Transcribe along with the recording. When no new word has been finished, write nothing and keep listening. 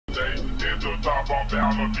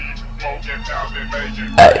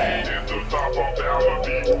Ay,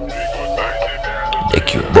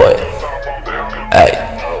 Deadcupidboy. Ay,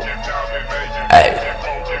 ay,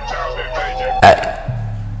 ay.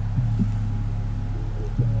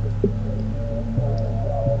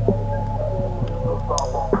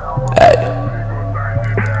 Ay,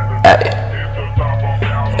 ay,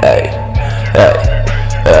 ay, ay,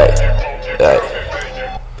 ay, ay.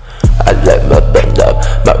 I let my bend up,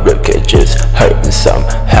 my ribcage is hurting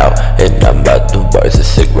somehow, and I'm out the words, a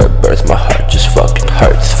cigarette burns my heart, just fucking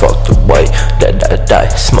hurts. Fuck the way that I die,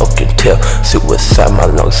 smoking till suicide, my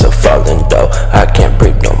lungs are falling though, I can't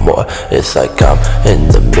breathe no more. It's like I'm in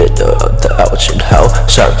the middle of the ocean hell,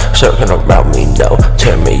 circling around me now,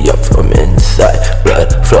 tear me up from inside,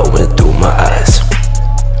 blood flowing through my eyes.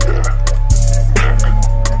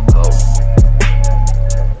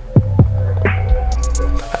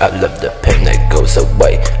 I love the pain that goes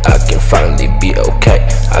away, I can finally be okay.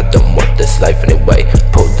 I don't want this life anyway,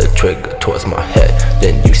 pull the trigger towards my head,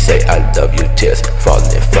 then you say I love you, tears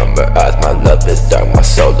falling from her eyes. My love is dark, my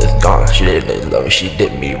soul is gone, she didn't love me, she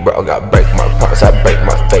did me wrong. I break my promise, I break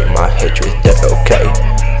my faith, my hatred is dead, okay.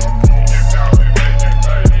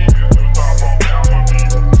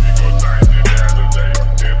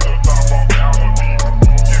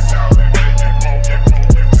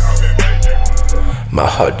 My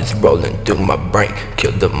heart is rolling through my brain,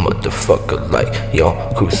 kill the motherfucker like your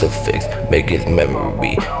crucifix, make his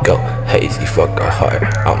memory go hazy. Fuck a heart,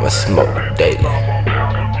 I'ma smoke daily.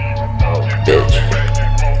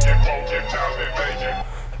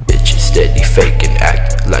 Bitches steady faking,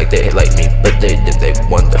 act like they like me, but they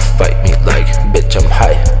wanna fight me like, bitch I'm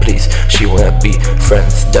high, please. She wanna be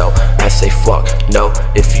friends though, I say fuck no.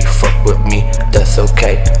 If you fuck with me, that's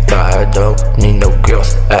okay, but I don't need no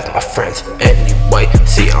girls as my friends anyway.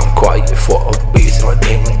 See, I'm quiet for a reason, my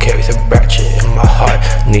demon carries a ratchet in my heart.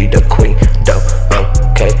 Need a queen though,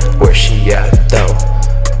 okay, where she at though?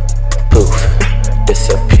 Poof,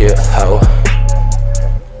 disappear hoe.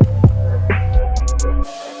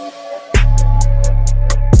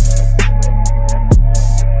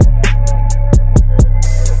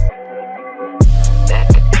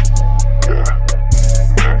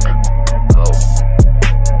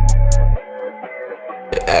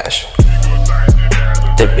 Ash,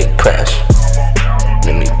 the big crash,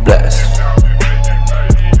 let me blast.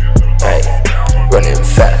 Hey, running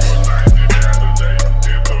fast.